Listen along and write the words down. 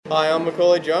Hi, I'm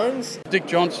Macaulay Jones. Dick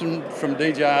Johnson from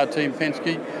DJR Team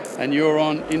Penske, and you're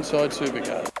on Inside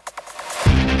Supercars.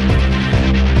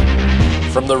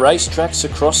 From the racetracks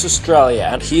across Australia,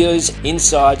 and here's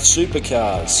Inside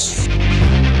Supercars.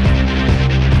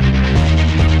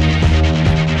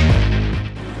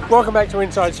 Welcome back to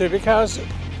Inside Supercars.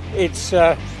 It's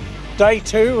day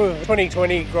 2 of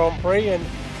 2020 Grand Prix, and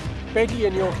Betty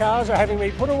and your cars are having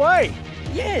me put away.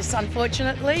 Yes,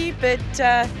 unfortunately, but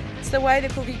it's the way the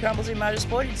cookie crumbles in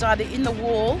motorsport. It's either in the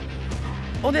wall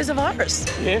or there's a virus.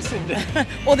 Yes, and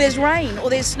or there's rain, or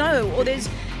there's snow, or there's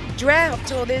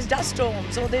drought, or there's dust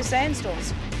storms, or there's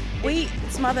sandstorms.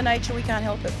 It's Mother Nature, we can't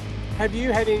help it. have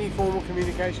you had any formal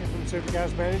communication from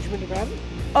Supercars management about it?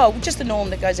 Oh, just the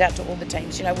norm that goes out to all the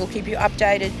teams. You know, we'll keep you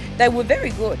updated. They were very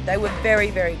good. They were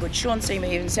very, very good. Sean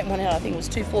Seamer even sent one out, I think it was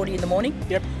 2:40 in the morning.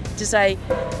 Yep. To say,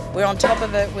 we're on top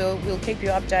of it, we'll keep you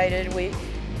updated.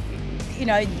 You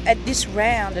know, at this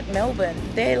round at Melbourne,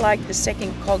 they're like the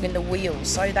second cog in the wheel,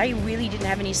 so they really didn't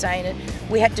have any say in it.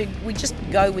 We just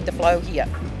go with the flow here.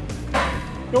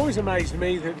 It always amazed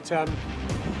me that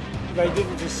they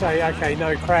didn't just say, okay,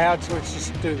 no crowds, let's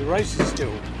just do the races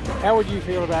still. How would you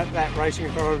feel about that, racing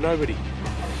in front of nobody?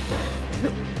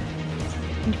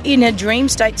 In a dream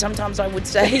state, sometimes I would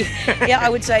say,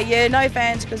 no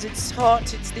fans because it's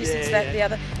hot, it's this, it's that, the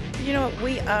other. But you know what?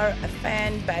 We are a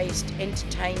fan-based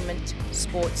entertainment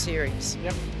sport series.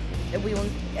 Yep.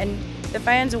 And the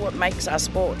fans are what makes our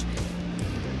sport.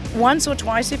 Once or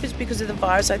twice, if it's because of the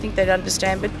virus, I think they'd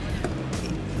understand, but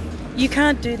you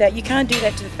can't do that. You can't do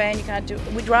that to the fan. You can't do.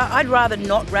 I'd rather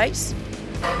not race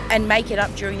and make it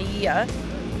up during the year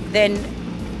than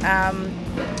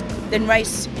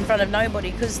race in front of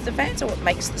nobody, because the fans are what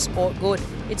makes the sport good.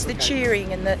 It's the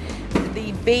cheering and the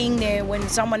being there when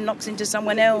someone knocks into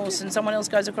someone else and someone else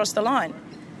goes across the line.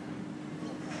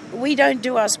 We don't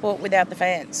do our sport without the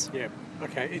fans. Yeah.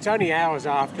 Okay, it's only hours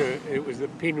after the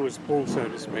pin was pulled, so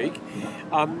to speak.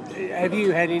 Have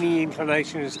you had any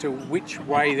inclination as to which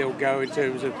way they'll go in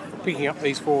terms of picking up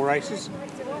these 4 races?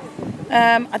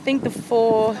 I think the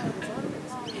 4.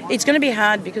 It's going to be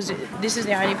hard because this is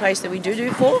the only place that we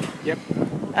do 4. Yep.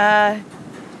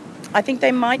 I think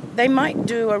they might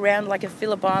do a round like a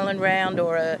Phillip Island round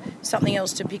or something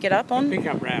else to pick it up on. A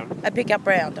pickup round. A pickup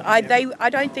round. Yep. I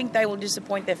don't think they will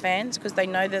disappoint their fans because they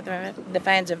know that the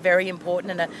fans are very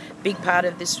important and a big part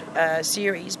of this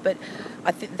series. But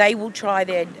I think they will try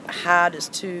their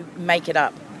hardest to make it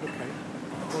up. Okay.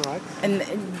 All right. And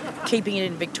keeping it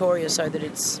in Victoria so that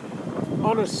it's...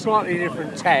 On a slightly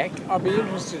different tack, I'd be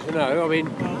interested to know, I mean,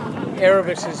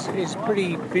 Erebus is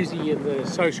pretty busy in the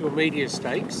social media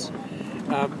stakes,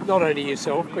 not only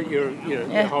yourself, but your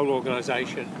whole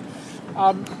organisation.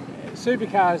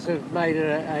 Supercars have made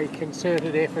a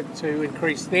concerted effort to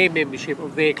increase their membership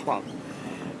of their club.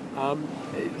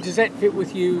 Does that fit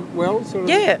with you well?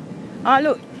 Yeah.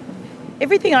 Look,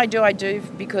 everything I do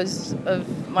because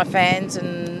of my fans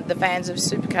and the fans of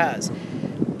Supercars.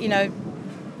 You know,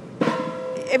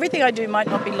 everything I do might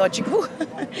not be logical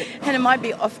and it might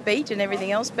be offbeat and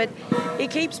everything else, but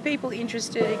it keeps people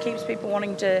interested, it keeps people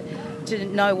wanting to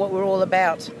know what we're all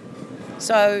about.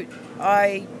 So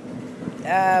the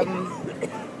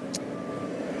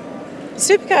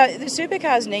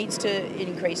Supercars needs to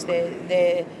increase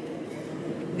they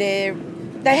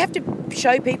have to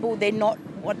show people they're not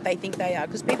what they think they are,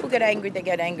 because people get angry at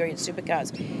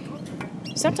Supercars.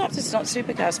 Sometimes it's not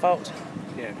Supercars' fault.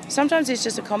 Yeah. Sometimes it's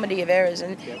just a comedy of errors,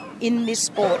 and in this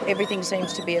sport, everything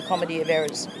seems to be a comedy of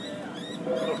errors.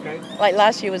 Okay. Like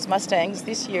last year was Mustangs,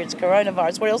 this year it's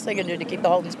coronavirus. What else are they going to do to keep the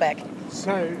Holdens back?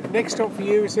 So, next stop for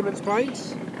you is Symmons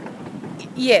Plains?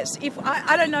 Yes.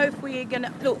 I don't know if we're going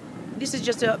to... Look, this is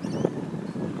just a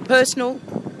personal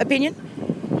opinion.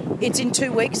 It's in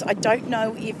 2 weeks. I don't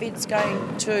know if it's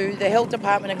going to... The health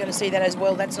department are going to see that as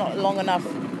well. That's not long enough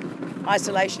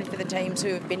isolation for the teams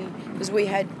who have been... Because we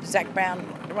had Zach Brown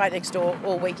right next door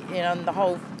all week, the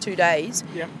whole 2 days.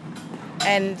 Yep.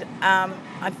 And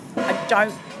I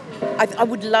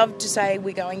would love to say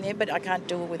we're going there, but I can't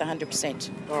do it with 100%.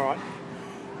 All right.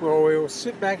 Well, we'll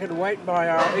sit back and wait by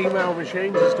our email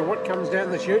machines as to what comes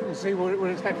down the chute and see what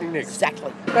is happening next.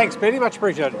 Exactly. Thanks, Benny. Much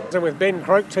appreciated. So with Ben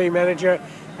Croak, team manager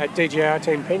at DJR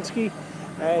Team Penske,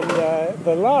 and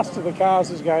the last of the cars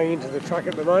is going into the truck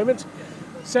at the moment.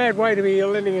 Sad way to be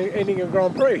ending a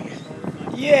Grand Prix.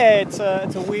 Yeah, it's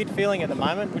a weird feeling at the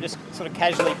moment. We're just sort of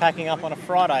casually packing up on a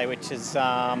Friday, which is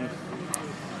a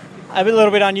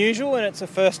little bit unusual, and it's a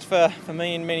first for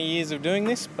me in many years of doing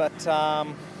this. But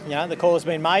the call has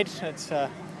been made. It's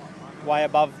way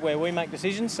above where we make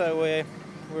decisions, so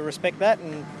we respect that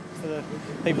and for the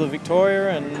people of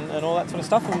Victoria and all that sort of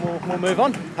stuff, and we'll move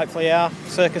on. Hopefully our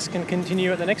circus can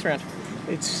continue at the next round.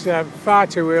 It's far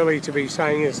too early to be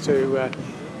saying as to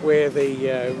where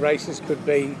the races could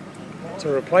be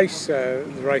to replace the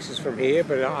races from here,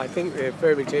 but I think their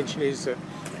firm intention is that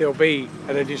there'll be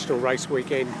an additional race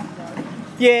weekend.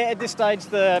 Yeah, at this stage,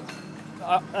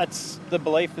 that's the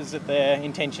belief is that their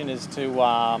intention is to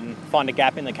find a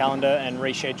gap in the calendar and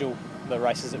reschedule the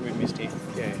races that we've missed here.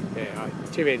 Yeah.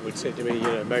 Tim Edwards said to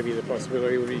me, maybe the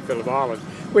possibility would be Phillip Island,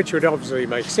 which would obviously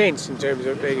make sense in terms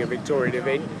of being a Victorian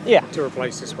event to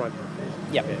replace this one.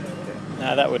 Yep.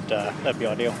 Yeah. No, that'd be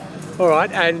ideal. All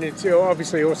right, and it's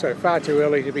obviously also far too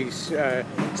early to be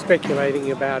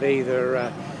speculating about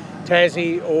either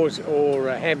Tassie or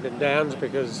Hampton Downs,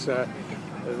 because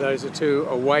those are two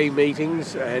away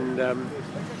meetings, and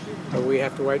we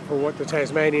have to wait for what the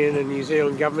Tasmanian and New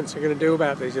Zealand governments are going to do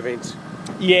about these events.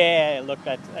 Yeah, look,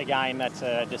 that's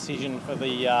a decision for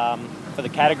the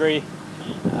category,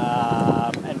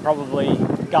 and probably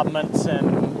governments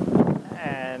and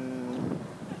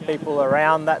people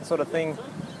around that sort of thing.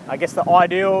 I guess the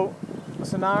ideal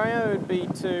scenario would be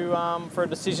for a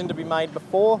decision to be made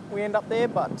before we end up there,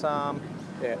 but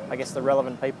I guess the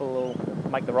relevant people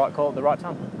will make the right call at the right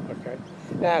time. Okay.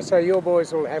 Now, so your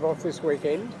boys will have off this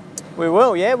weekend? We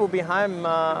will, yeah. We'll be home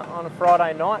on a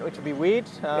Friday night, which will be weird.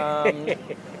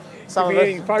 Some of us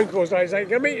getting phone calls today saying,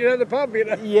 "Can I meet you at the pub?"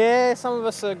 Yeah, some of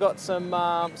us have got some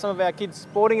of our kids'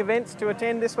 sporting events to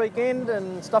attend this weekend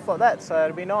and stuff like that. So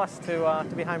it'll be nice to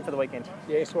be home for the weekend.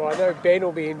 Yes, well, I know Ben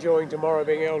will be enjoying tomorrow,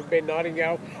 Ben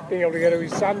Nightingale being able to go to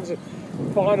his son's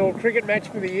final cricket match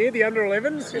for the year, the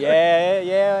under-11s.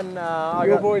 Yeah, and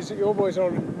your boys are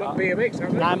on BMX,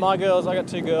 aren't they? No, my girls. I got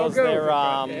two girls.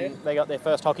 Girls, they got their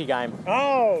first hockey game.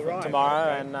 Oh, right.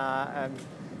 Tomorrow, okay. and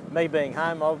me being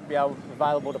home, I'll be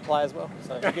available to play as well.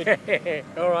 So good.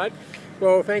 All right.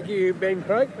 Well, thank you, Ben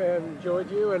Croak. Enjoyed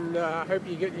you, and hope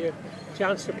you get your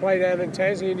chance to play down in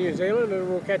Tassie in New Zealand, and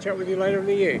we'll catch up with you later in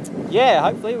the year. Yeah,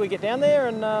 hopefully we get down there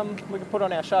and we can put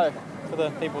on our show for the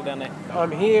people down there.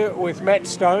 I'm here with Matt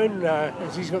Stone,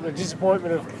 as he's got the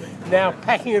disappointment of now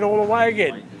packing it all away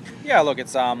again. Yeah, look,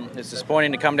 it's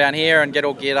disappointing to come down here and get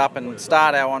all geared up and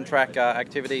start our on-track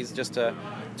activities just to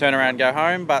turn around and go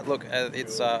home. But look,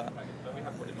 it's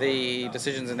the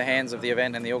decision's in the hands of the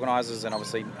event and the organisers, and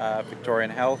obviously Victorian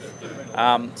Health.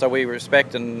 So we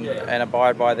respect and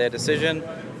abide by their decision.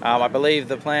 I believe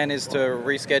the plan is to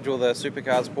reschedule the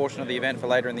supercars portion of the event for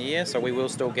later in the year, so we will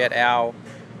still get our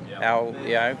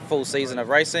full season of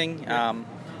racing.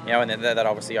 And then that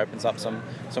obviously opens up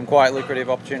some quite lucrative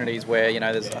opportunities where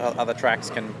there's other tracks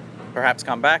can perhaps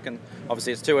come back, and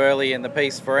obviously it's too early in the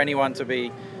piece for anyone to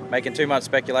be making too much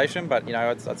speculation. But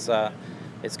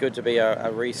it's good to be a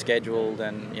rescheduled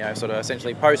and sort of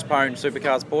essentially postponed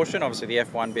supercars portion. Obviously the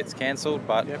F1 bit's cancelled,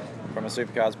 but from a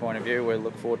supercars point of view, we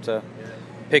look forward to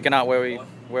picking up where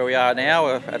we are now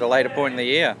at a later point in the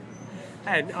year.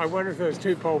 And I wonder if those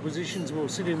two pole positions will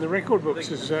sit in the record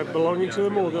books as belonging to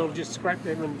them, or they'll just scrap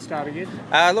them and start again.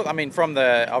 Look, I mean, from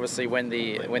obviously when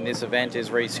this event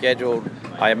is rescheduled,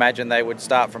 I imagine they would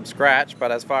start from scratch.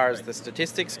 But as far as the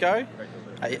statistics go,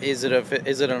 is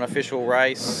it an official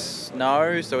race?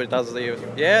 No. So it does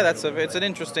it's an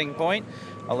interesting point.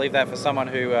 I'll leave that for someone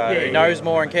who knows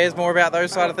more and cares more about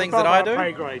those side of things than I do.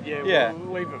 Pay grade,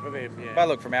 we'll leave it for them. Yeah. But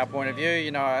look, from our point of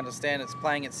view, I understand it's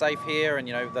playing it safe here, and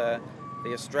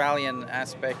the Australian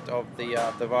aspect of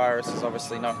the virus is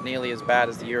obviously not nearly as bad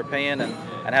as the European,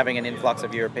 and having an influx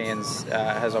of Europeans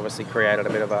has obviously created a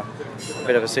bit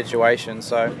of a situation.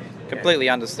 So completely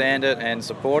understand it and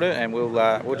support it, and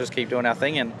we'll just keep doing our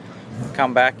thing and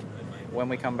come back when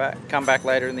we come back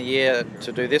later in the year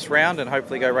to do this round and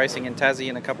hopefully go racing in Tassie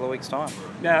in a couple of weeks' time.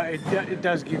 Now, it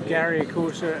does give Gary, of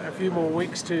course, a few more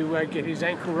weeks to get his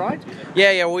ankle right.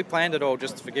 Yeah, well, we planned it all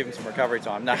just to give him some recovery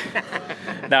time. No,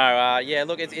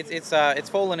 look, it's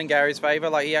fallen in Gary's favour.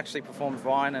 Like, he actually performed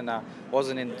fine and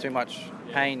wasn't in too much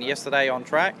pain yesterday on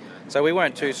track, so we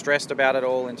weren't too stressed about it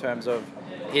all in terms of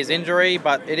his injury.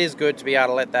 But it is good to be able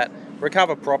to let that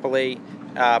recover properly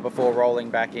before rolling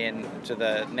back in to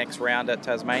the next round at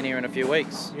Tasmania in a few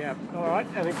weeks. Yeah, all right.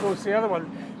 And of course the other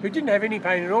one who didn't have any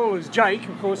pain at all is Jake,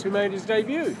 of course, who made his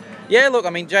debut. Yeah, look, I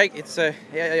mean, Jake,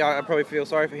 I probably feel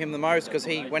sorry for him the most because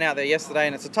he went out there yesterday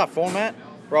and it's a tough format,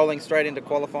 rolling straight into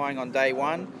qualifying on day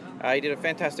one. He did a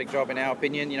fantastic job in our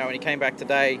opinion, when he came back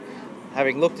today,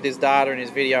 having looked at his data and his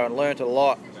video and learnt a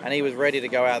lot, and he was ready to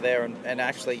go out there and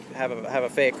actually have a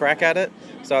fair crack at it.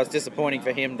 So it's disappointing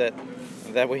for him that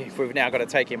we've now got to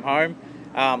take him home.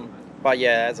 But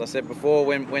yeah, as I said before,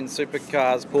 when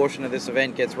Supercars portion of this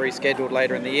event gets rescheduled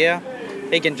later in the year,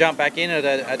 he can jump back in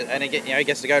and he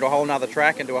gets to go to a whole nother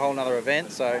track and do a whole nother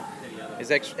event. So it's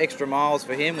extra miles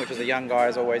for him, which as a young guy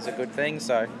is always a good thing.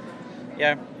 So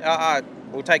yeah,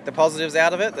 we'll take the positives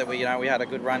out of it. That we had a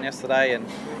good run yesterday, and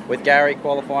with Gary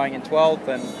qualifying in 12th,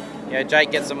 and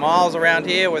Jake gets some miles around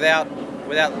here without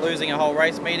losing a whole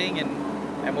race meeting,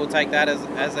 and we'll take that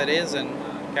as it is and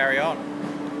carry on.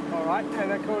 All right,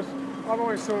 and of course, I've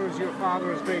always thought of your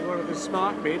father as being one of the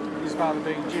smart men, his father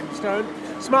being Jim Stone,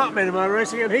 smart men in motor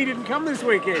racing, and he didn't come this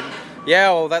weekend.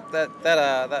 Yeah, well,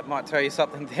 that might tell you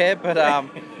something there, but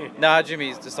no,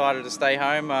 Jimmy's decided to stay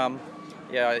home.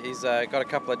 He's got a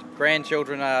couple of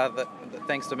grandchildren that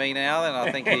thanks to me now, and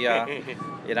I think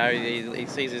he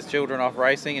sees his children off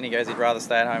racing, and he goes he'd rather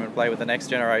stay at home and play with the next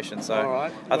generation. So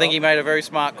right. I think he made a very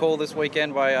smart call this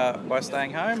weekend by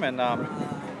staying home, and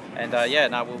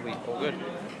we'll be all good.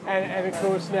 And of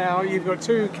course now you've got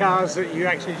 2 cars that you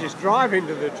actually just drive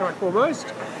into the truck almost,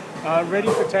 ready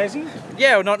for Tassie?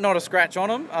 Yeah, well, not a scratch on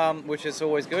them, which is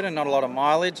always good, and not a lot of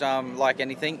mileage. Like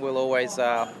anything, we'll always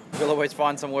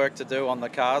find some work to do on the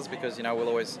cars because we'll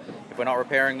always, if we're not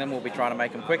repairing them, we'll be trying to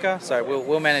make them quicker. So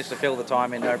we'll manage to fill the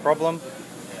time in, no problem.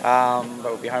 But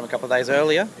we'll be home a couple of days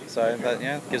earlier, so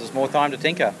that gives us more time to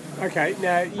tinker. Okay,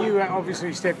 now you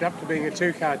obviously stepped up to being a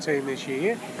 2-car team this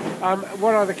year.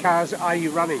 What other cars are you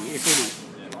running, if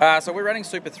any? So we're running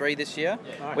Super 3 this year.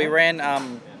 Okay. We ran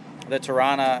the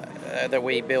Tirana that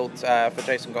we built for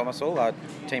Jason Gomersall,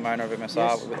 team owner of MSR,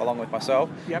 Yes. along with myself.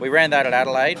 Yep. We ran that at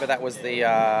Adelaide, but that was the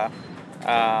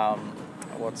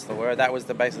what's the word? That was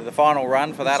basically the final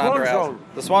run for that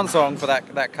the swan song for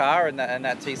that car and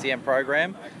that TCM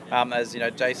program. As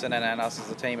Jason and us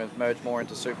as a team have merged more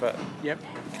into Super. Yep.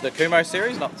 The Kumo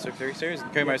series, not the Super 3 series, the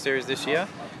Kumo series this year.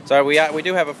 So we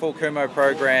do have a full Kumo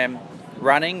program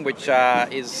running, which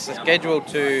is scheduled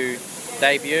to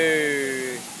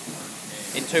debut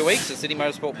in 2 weeks at Sydney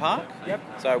Motorsport Park. Yep.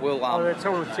 So we'll. It's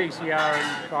all with TCR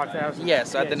and 5000.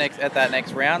 Yes, at that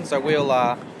next round. So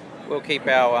we'll keep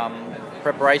our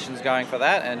preparations going for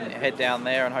that and head down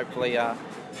there and hopefully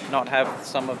not have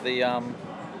some of the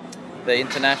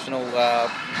international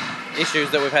issues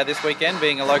that we've had this weekend,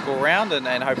 being a local round,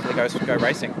 and hopefully go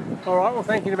racing. All right, well,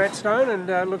 thank you to Matt Stone,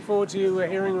 and look forward to you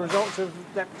hearing the results of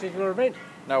that particular event.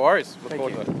 No worries. Look Thank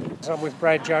forward to it. So I'm with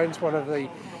Brad Jones, one of the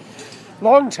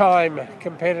long-time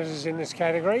competitors in this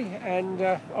category, and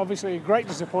obviously a great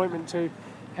disappointment to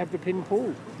have the pin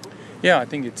pulled. Yeah, I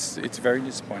think it's very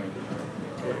disappointing.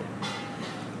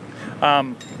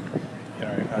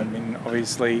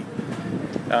 Obviously,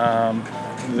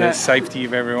 the safety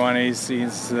of everyone is in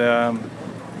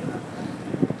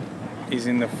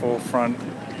the forefront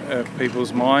of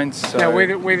people's minds. So. Now,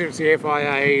 whether it's the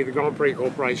FIA, the Grand Prix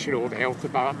Corporation, or the Health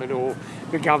Department, or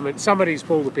the government, somebody's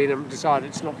pulled the pin and decided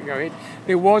it's not to go ahead.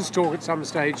 There was talk at some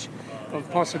stage of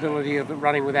possibility of it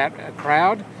running without a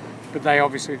crowd, but they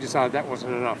obviously decided that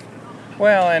wasn't enough.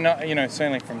 Well, and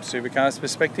certainly from Supercars'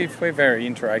 perspective, we're very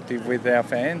interactive with our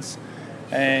fans,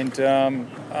 and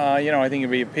I think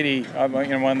it'd be a pity.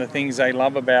 One of the things they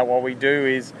love about what we do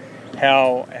is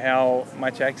how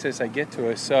much access they get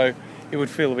to us. So it would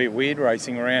feel a bit weird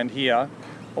racing around here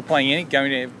or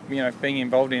being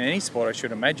involved in any sport, I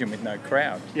should imagine, with no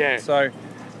crowd. Yeah. So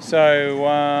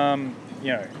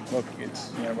look, it's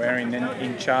we're in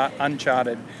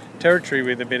uncharted territory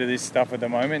with a bit of this stuff at the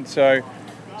moment. So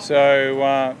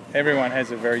everyone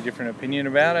has a very different opinion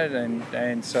about it,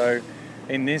 and so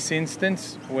in this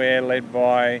instance we're led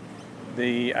by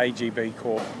the AGB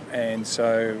Corp, and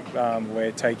so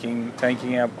we're taking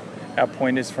our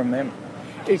pointers from them.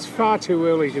 It's far too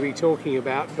early to be talking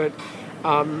about, but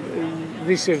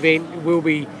this event will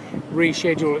be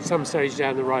rescheduled at some stage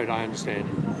down the road, I understand.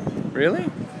 Really?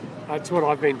 That's what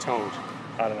I've been told.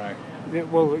 I don't know.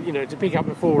 Well, to pick up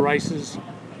the 4 races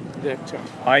that...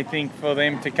 I think for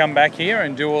them to come back here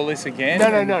and do all this again...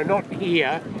 No, not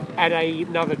here, at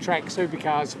another track,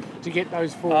 Supercars, to get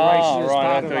those 4 races. Oh,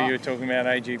 right, I thought you were talking about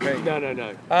AGB.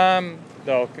 No.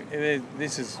 Look,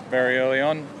 this is very early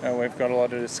on. We've got a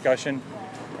lot of discussion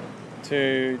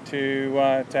to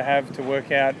have to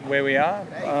work out where we are.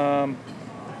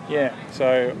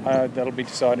 So that'll be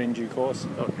decided in due course.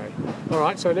 Okay. All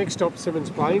right, so next stop, Simmons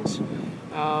Plains.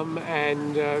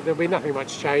 And there'll be nothing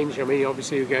much change. I mean,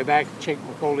 obviously you go back, check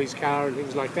Macaulay's car and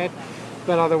things like that.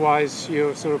 But otherwise,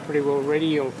 you're sort of pretty well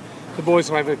ready. The boys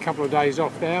will have a couple of days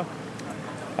off now.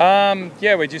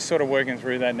 We're just sort of working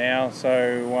through that now.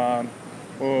 So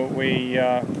we'll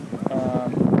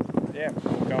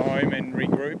go home and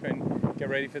regroup and get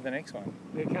ready for the next one.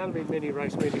 There can't be many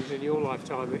race meetings in your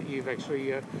lifetime that you've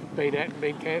actually been at and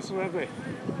been cancelled, have there?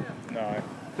 No.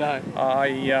 No.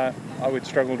 I would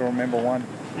struggle to remember one.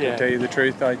 To tell you the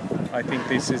truth, I think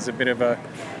this is a bit of a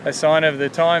sign of the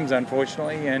times,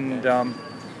 unfortunately, and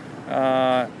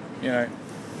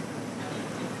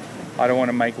I don't want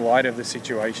to make light of the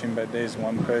situation, but there's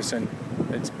one person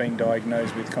that's been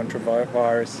diagnosed with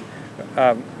coronavirus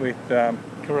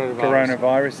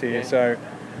here. Yeah.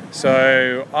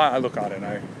 So I don't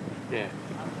know. Yeah.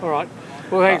 All right.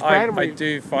 Well, thanks, Brad. I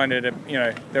do find it,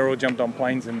 they're all jumped on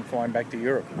planes and flying back to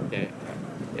Europe. Yeah.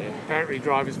 Apparently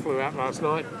drivers flew out last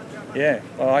night. Yeah.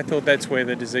 Well, I thought that's where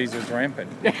the disease was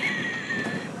rampant. Yeah.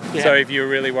 So if you're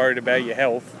really worried about your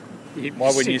health, why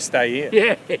wouldn't you stay here?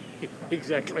 Yeah,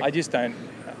 exactly. I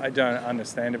don't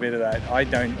understand a bit of that.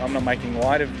 I'm not making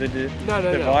light of the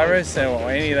virus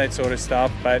or any of that sort of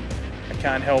stuff, but I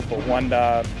can't help but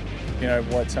wonder,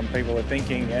 what some people are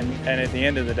thinking. And at the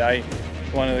end of the day,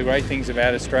 one of the great things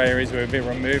about Australia is we're a bit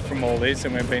removed from all this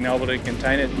and we've been able to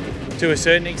contain it to a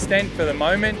certain extent for the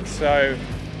moment. So,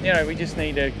 we just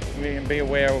need to be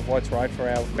aware of what's right for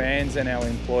our fans and our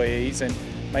employees and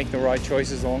make the right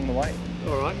choices along the way.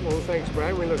 All right, well, thanks,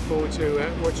 Brad. We look forward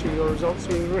to watching your results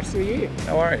through the rest of the year.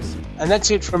 No worries. And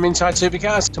that's it from Inside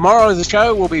Supercars. Tomorrow, the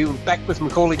show will be back with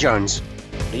Macaulay Jones.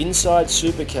 Inside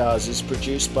Supercars is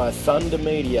produced by Thunder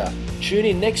Media. Tune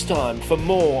in next time for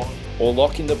more, or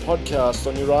lock in the podcast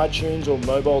on your iTunes or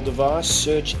mobile device.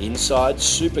 Search Inside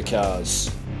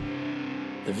Supercars.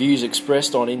 The views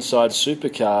expressed on Inside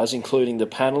Supercars, including the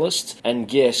panellists and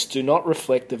guests, do not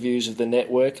reflect the views of the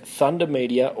network, Thunder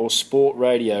Media or Sport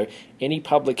Radio. Any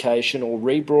publication or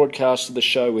rebroadcast of the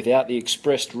show without the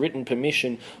expressed written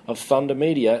permission of Thunder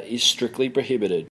Media is strictly prohibited.